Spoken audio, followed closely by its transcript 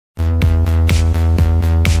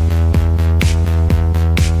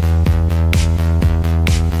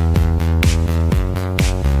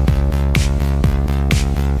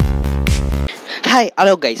Hi,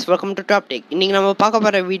 hello guys, welcome to Top Tech. இன்னைக்கு நம்ம பார்க்க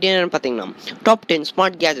போற வீடியோ என்னன்னு பார்த்தீங்கன்னா டாப் 10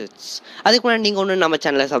 ஸ்மார்ட் கேஜெட்ஸ். அதுக்கு முன்னாடி நீங்க ஒன்றும் நம்ம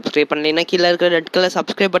சேனலை சப்ஸ்கிரைப் பண்ணலைன்னா கீழே இருக்கிற ரெட் கலர்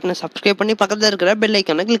சப்ஸ்கிரைப் பட்டனை சப்ஸ்கிரைப் பண்ணி பக்கத்தில் இருக்கிற பெல்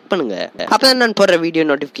ஐக்கானை கிளிக் பண்ணுங்க. அப்பதான் நான் போடுற வீடியோ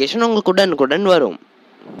நோட்டிஃபிகேஷன் உங்களுக்கு உடனுக்குடன் வரும்.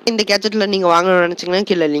 இந்த கேஜெட்ல நீங்க வாங்கணும்னு நினைச்சீங்கன்னா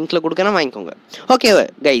கீழே லிங்க்ல கொடுக்கறேன், வாங்கிக்கோங்க. ஓகே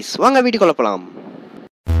கைஸ், வாங்க வீடியோக்குள்ள போலாம்.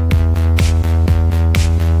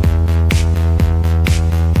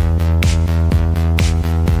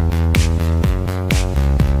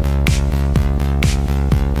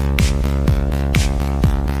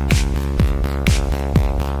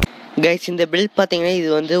 கைஸ், இந்த பில் பார்த்தீங்கன்னா இது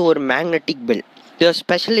வந்து ஒரு மேக்னெட்டிக் பில். இதோட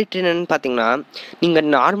ஸ்பெஷாலிட்டி என்னென்னு பார்த்தீங்கன்னா, நீங்கள்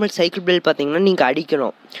நார்மல் சைக்கிள் பில் பார்த்தீங்கன்னா நீங்கள்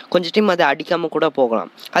அடிக்கணும், கொஞ்சம் டைம் அதை அடிக்காமல் கூட போகலாம்.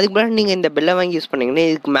 அதுக்கு முன்னாடி நீங்கள் இந்த பெல்லை வாங்கி யூஸ் பண்ணிங்கன்னா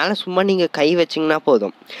இதுக்கு மேலே சும்மா நீங்கள் கை வச்சிங்கன்னா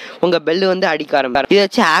போதும், உங்கள் பெல்லு வந்து அடிக்க ஆரம்பிக்கும். இதை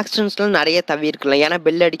வச்சு ஆக்சிடென்ட்ஸ்லாம் நிறைய தவிர்க்கலாம். ஏன்னா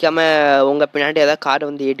பெல் அடிக்காமல் உங்கள் பின்னாடி ஏதாவது கார்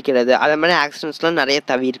வந்து இடிக்கிறது, அதை மாதிரி ஆக்சிடென்ட்ஸ்லாம் நிறைய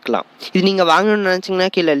தவிர்க்கலாம். இது நீங்கள் வாங்கணும்னு நினச்சிங்கன்னா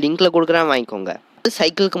கீழே லிங்க்கில் கொடுக்குறேன், வாங்கிக்கோங்க.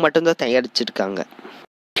 சைக்கிளுக்கு மட்டும்தான் தயாரிச்சிருக்காங்க.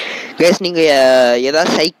 கைஸ், நீங்கள்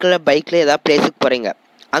ஏதாவது சைக்கிளில் பைக்கில் ஏதாவது பிளேஸுக்கு போகிறீங்க,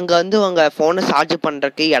 அங்கே வந்து உங்கள் ஃபோனை சார்ஜ்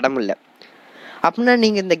பண்ணுறதுக்கு இடம் இல்லை அப்படின்னா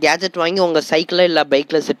நீங்கள் இந்த கேஜெட் வாங்கி உங்கள் சைக்கிளில் இல்லை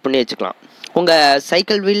பைக்கில் செட் பண்ணி வச்சுக்கலாம். உங்கள்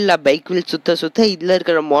சைக்கிள் வீல் இல்லை பைக் வீல் சுற்ற இதில்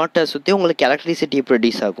இருக்கிற மோட்டர் சுற்றி உங்களுக்கு எலக்ட்ரிசிட்டி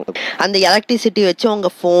ப்ரொடியூஸ் ஆகும். அந்த எலக்ட்ரிசிட்டி வச்சு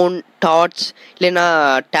உங்கள் ஃபோன், டார்ச் இல்லைன்னா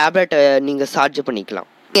டேப்லெட்டை நீங்கள் சார்ஜ் பண்ணிக்கலாம்.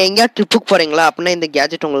 நீங்கள் எங்கேயாவது ட்ரிப்புக்கு போகிறீங்களா அப்படின்னா இந்த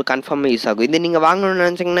கேஜெட் உங்களுக்கு கன்ஃபார்மாக யூஸ் ஆகும். இது நீங்கள் வாங்கணும்னு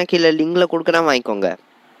நினச்சிங்கன்னா கீழே லிங்கில் கொடுக்குறேன், வாங்கிக்கோங்க.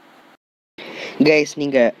 கைஸ்,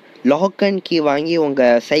 நீங்கள் லாக் அண்ட் கீ வாங்கி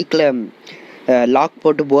உங்கள் சைக்கிளை லாக்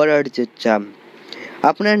போட்டு போர்டு அடிச்சு வச்சா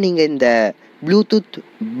அப்படின்னா நீங்கள் இந்த ப்ளூடூத்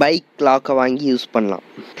பைக் லாக்கை வாங்கி யூஸ் பண்ணலாம்.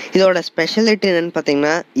 இதோட ஸ்பெஷாலிட்டி என்னென்னு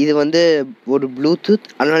பார்த்தீங்கன்னா, இது வந்து ஒரு ப்ளூடூத்,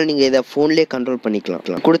 அதனால் நீங்கள் இதை ஃபோன்லேயே கண்ட்ரோல்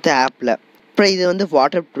பண்ணிக்கலாம் கொடுத்த ஆப்பில். அப்புறம் இது வந்து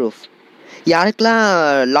வாட்டர் ப்ரூஃப். யாருக்கெல்லாம்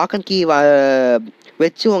லாக் அண்ட் கீ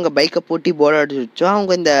வச்சு உங்கள் பைக்கை போட்டி போர்டு அடிச்சு வச்சோ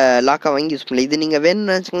அவங்க இந்த லாக்கை வாங்கி யூஸ் பண்ணலாம். இது நீங்கள்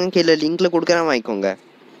வேணும்னு நினச்சிங்கன்னா கீழே லிங்கில் கொடுக்குறேன், வாங்கிக்கோங்க.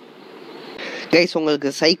 கைஸ், உங்களுக்கு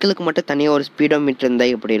சைக்கிளுக்கு மட்டும் தனியாக ஒரு ஸ்பீடோ மீட்டர்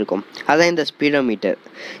இருந்தால் எப்படி இருக்கும், அதான் இந்த ஸ்பீடோ மீட்டர்.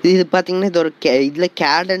 இது பார்த்தீங்கன்னா இது ஒரு இதில்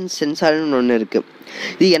கேடன்ஸ் சென்சார்னு ஒன்று இருக்குது.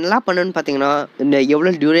 இது என்னெல்லாம் பண்ணுன்னு பார்த்தீங்கன்னா, இந்த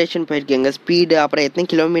எவ்வளோ டியூரேஷன் போயிருக்கீங்க, ஸ்பீடு, அப்புறம் எத்தனை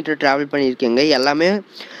கிலோமீட்டர் ட்ராவல் பண்ணியிருக்கீங்க எல்லாமே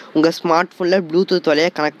உங்கள் ஸ்மார்ட் ஃபோனில் ப்ளூடூத்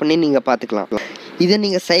வழியாக கனெக்ட் பண்ணி நீங்கள் பார்த்துக்கலாம். இதை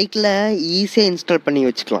நீங்கள் சைக்கிளை ஈஸியாக இன்ஸ்டால் பண்ணி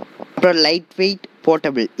வச்சுக்கலாம். அப்புறம் லைட் வெயிட்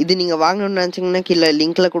போர்ட்டபிள். இது நீங்கள் வாங்கணும்னு நினச்சிங்கன்னா கீழே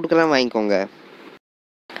லிங்க்கில் கொடுக்கலாம், வாங்கிக்கோங்க.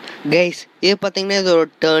 கைஸ், இது பார்த்தீங்கன்னா இது ஒரு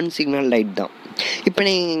டர்ன் சிக்னல் லைட் தான். இப்போ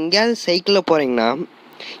நீங்கள் எங்கேயாவது சைக்கிளில் போகிறீங்கன்னா,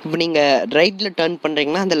 இப்போ நீங்கள் ரைட்டில் டர்ன்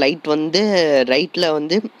பண்ணுறீங்கன்னா அந்த லைட் வந்து ரைட்டில்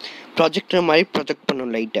வந்து ப்ரொஜெக்டர் மாதிரி ப்ரொஜெக்ட்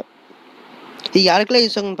பண்ணும் லைட்டை. இது யாருக்கெல்லாம்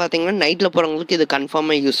யூஸ் ஆகும்னு பார்த்தீங்கன்னா நைட்டில் போகிறவங்களுக்கு இது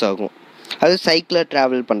கன்ஃபார்மாக யூஸ் ஆகும், அது சைக்கிளில்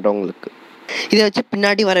ட்ராவல் பண்ணுறவங்களுக்கு. இதை வச்சு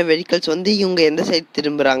பின்னாடி வர வெஹிக்கல்ஸ் வந்து இவங்க எந்த சைடு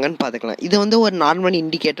திரும்புகிறாங்கன்னு பார்த்துக்கலாம். இது வந்து ஒரு நார்மல்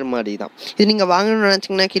இண்டிகேட்டர் மாதிரி தான். இது நீங்கள் வாங்கணும்னு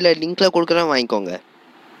நினச்சிங்கன்னா கீழே லிங்க்கில் கொடுக்குறேன், வாங்கிக்கோங்க.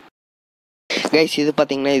 கைஸ், இது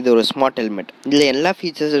பார்த்தீங்கன்னா இது ஒரு ஸ்மார்ட் ஹெல்மெட். இதில் எல்லா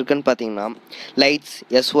ஃபீச்சர்ஸ் இருக்குன்னு பார்த்தீங்கன்னா lights,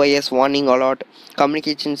 SOS warning allot,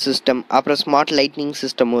 communication system, அப்புறம் ஸ்மார்ட் லைட்னிங்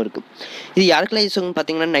சிஸ்டமும் இருக்குது. இது யாருக்கெல்லாம் யூஸ் ஆகும்னு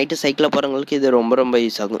பார்த்தீங்கன்னா நைட்டு சைக்கிளில் போகிறவங்களுக்கு இது ரொம்ப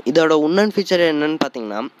யூஸ் ஆகும். இதோட இன்னொன்று ஃபீச்சர் என்னென்னு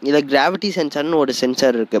பார்த்தீங்கன்னா இதில் கிராவிட்டி சென்சார்னு ஒரு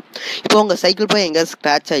சென்சார் இருக்குது. இப்போ உங்கள் சைக்கிள் போய் எங்கே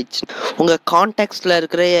ஸ்க்ராட்ச் ஆயிடுச்சு, உங்கள் கான்டாக்ட்ஸில்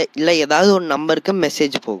இருக்கிற இல்லை ஏதாவது ஒரு நம்பருக்கு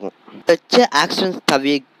மெசேஜ் போகும், வச்சு ஆக்சிடென்ட்ஸ்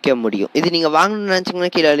தவிர்க்க முடியும். இது நீங்கள் வாங்கணும்னு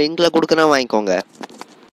நினச்சிங்கன்னா கீழே லிங்கில் கொடுக்குறேன், வாங்கிக்கோங்க.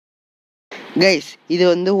 கைஸ், இது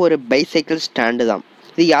வந்து ஒரு பைசைக்கிள் ஸ்டாண்டு தான்.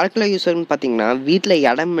 இது யாருக்கெல்லாம் யூஸ் ஆகும்னு பார்த்தீங்கன்னா வீட்டில்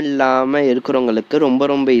இடம் இல்லாமல் இருக்கிறவங்களுக்கு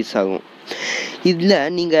ரொம்ப யூஸ் ஆகும். இதில்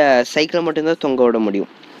நீங்கள் சைக்கிளை மட்டும்தான் தொங்க விட முடியும்.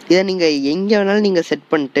 இதை நீங்கள் எங்கே வேணாலும் நீங்கள் செட்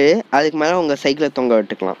பண்ணிட்டு அதுக்கு மேலே உங்கள் சைக்கிளை தொங்க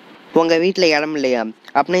விட்டுக்கலாம். உங்கள் வீட்டில் இடம் இல்லையா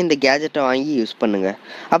அப்படின்னா இந்த கேஜெட்டை வாங்கி யூஸ் பண்ணுங்கள்.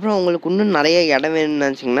 அப்புறம் உங்களுக்கு இன்னும் நிறைய இடம் வேணும்னு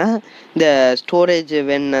நினச்சிங்கன்னா, இந்த ஸ்டோரேஜ்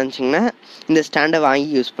வேணும்னு நினச்சிங்கன்னா இந்த ஸ்டாண்டை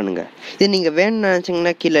வாங்கி யூஸ் பண்ணுங்கள். இது நீங்கள் வேணும்னு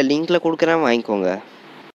நினச்சிங்கன்னா கீழே லிங்கில் கொடுக்குறேன், வாங்கிக்கோங்க.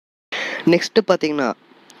 நெக்ஸ்ட்டு பார்த்தீங்கன்னா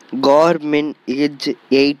Garmin Edge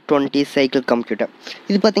 820 சைக்கிள் கம்ப்யூட்டர்.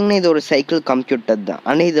 இது பார்த்தீங்கன்னா இது ஒரு சைக்கிள் கம்ப்யூட்டர் தான்,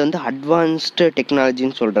 ஆனால் இது வந்து அட்வான்ஸ்டு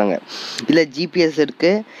டெக்னாலஜின்னு சொல்கிறாங்க. இதில் GPS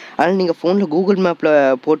இருக்குது, அதனால் நீங்கள் ஃபோனில் கூகுள் மேப்பில்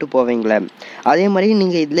போட்டு போவீங்களே அதே மாதிரி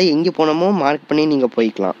நீங்கள் இதில் எங்கே போனோமோ மார்க் பண்ணி நீங்கள்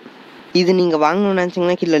போய்க்கலாம். இது நீங்கள் வாங்கணும்னு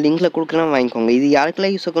நினச்சிங்கன்னா கீழே லிங்கில் கொடுக்கலாம், வாங்கிக்கோங்க. இது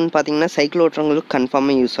யாருக்கெல்லாம் யூஸ் ஆகும்னு பார்த்தீங்கன்னா சைக்கிள் ஓட்டுறவங்களுக்கு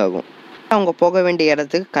கன்ஃபார்மாக யூஸ் ஆகும். அவங்க போக வேண்டிய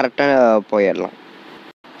இடத்துக்கு கரெக்டாக போயிடலாம்.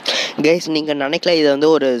 கைஸ், நீங்கள் நினைக்கல இது வந்து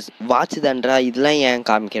ஒரு வாட்ச் தான்றா இதெல்லாம் ஏன்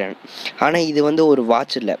காமிக்கிறேன், ஆனால் இது வந்து ஒரு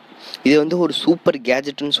வாட்ச் இல்லை, இது வந்து ஒரு சூப்பர்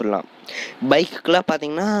கேஜெட்னு சொல்லலாம். பைக்குக்கெலாம்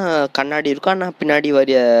பார்த்தீங்கன்னா கண்ணாடி இருக்கும், ஆனால் பின்னாடி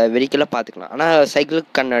வெஹிக்கிளாக பார்த்துக்கலாம், ஆனால்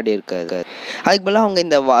சைக்கிளுக்கு கண்ணாடி இருக்காது. அதுக்கு பதிலாக அவங்க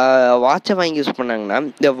இந்த வாட்சை வாங்கி யூஸ் பண்ணாங்கன்னா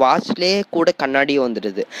இந்த வாட்ச்லேயே கூட கண்ணாடியும்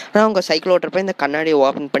வந்துடுது. ஆனால் அவங்க சைக்கிள் ஓட்டுறப்ப இந்த கண்ணாடியை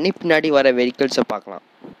ஓப்பன் பண்ணி பின்னாடி வர வெஹிக்கிள்ஸை பார்க்கலாம்.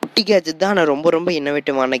 குட்டி கேஜெட் தான், ஆனால் ரொம்ப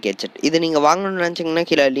இன்னோவேட்டிவான கேஜெட். இது நீங்கள் வாங்கணும்னு நினச்சிங்கன்னா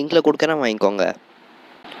கீழே லிங்கில் கொடுக்குறேன், வாங்கிக்கோங்க.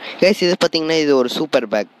 கைஸ் இது பார்த்தீங்கன்னா இது ஒரு சூப்பர்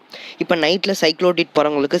பேக். இப்போ நைட்டில் சைக்கிள் ஓட்டிட்டு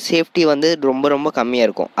போகிறவங்களுக்கு சேஃப்டி வந்து ரொம்ப ரொம்ப கம்மியாக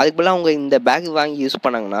இருக்கும். அதுக்கு பதிலாக அவங்க இந்த பேக் வாங்கி யூஸ்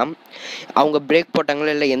பண்ணாங்கன்னா அவங்க பிரேக் போட்டாங்களோ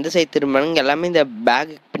இல்லை எந்த சைடு திரும்பினாங்க எல்லாமே இந்த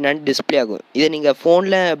பேக் பின்னாடி டிஸ்பிளே ஆகும். இதை நீங்கள்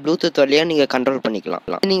ஃபோனில் ப்ளூடூத் வழியாக நீங்கள் கண்ட்ரோல் பண்ணிக்கலாம்.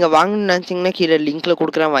 நீங்கள் வாங்கணும்னு நினச்சிங்கன்னா கீழே லிங்க்கில்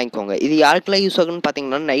கொடுக்குறேன் வாங்கிக்கோங்க. இது யாருக்கெல்லாம் யூஸ் ஆகுன்னு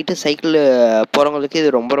பார்த்தீங்கன்னா நைட்டு சைக்கிள் போகிறவங்களுக்கு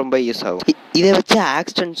இது ரொம்ப ரொம்ப யூஸ் ஆகும். இதை வச்சு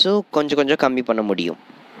ஆக்சிடென்ட்ஸும் கொஞ்சம் கொஞ்சம் கம்மி பண்ண முடியும்.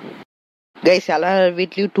 கைஸ் எல்லா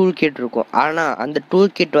வீட்லேயும் டூல் கிட் இருக்கும். ஆனால் அந்த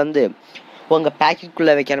டூல் கிட் வந்து உங்கள்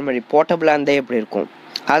பேக்கெட்குள்ளே வைக்கிற மாதிரி போர்ட்டபுளாக இருந்தால் எப்படி இருக்கும்,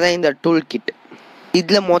 அதான் இந்த டூல் கிட்.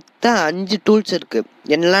 இதில் மொத்தம் 5 டூல்ஸ் இருக்குது.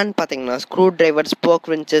 என்னென்னு பார்த்தீங்கன்னா screw driver, spoke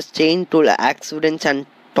வின்ச்சஸ், chain tool, accidents and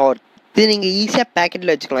dark. இது நீங்கள் ஈஸியாக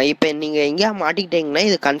பேக்கெட்டில் வச்சுக்கலாம். இப்போ நீங்கள் எங்கேயா மாட்டிக்கிட்டீங்கன்னா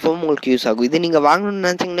இது கன்ஃபார்ம் உங்களுக்கு யூஸ் ஆகும். இது நீங்கள் வாங்கணும்னு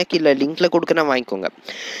நினச்சிங்கன்னா கீழே லிங்க்கில் கொடுக்குறேன் வாங்கிக்கோங்க.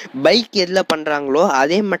 பைக் எதில் பண்ணுறாங்களோ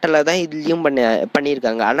அதே மெட்டலில் தான் இதுலேயும்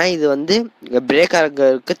பண்ணியிருக்காங்க. ஆனால் இது வந்து பிரேக்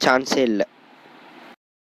ஆகிறதுக்கு சான்ஸே இல்லை.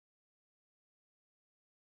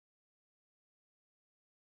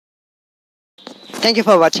 தேங்க்யூ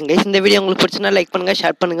ஃபார் வாட்சிங் கைஸ். இந்த வீடியோ உங்களுக்கு பிடிச்சினா லைக் பண்ணுங்கள்,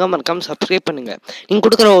 ஷேர் பண்ணுங்கள், மறக்காமல் சப்ஸ்கிரைப் பண்ணுங்கள். நீங்கள்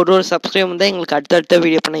கொடுக்குற ஒரு சப்ஸ்கிரைப் தான் எங்களுக்கு அடுத்த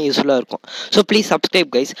வீடியோ பண்ண யூஸ்ஃபுல்லாக இருக்கும். So please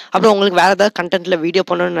subscribe guys. அப்புறம் உங்களுக்கு வேறு ஏதாவது கண்டென்ட்டில் வீடியோ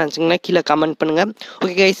பண்ணணும்னு நினச்சிங்கன்னா கீழே கமெண்ட் பண்ணுங்கள்.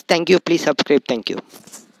 Okay guys, thank you. Please subscribe. Thank you.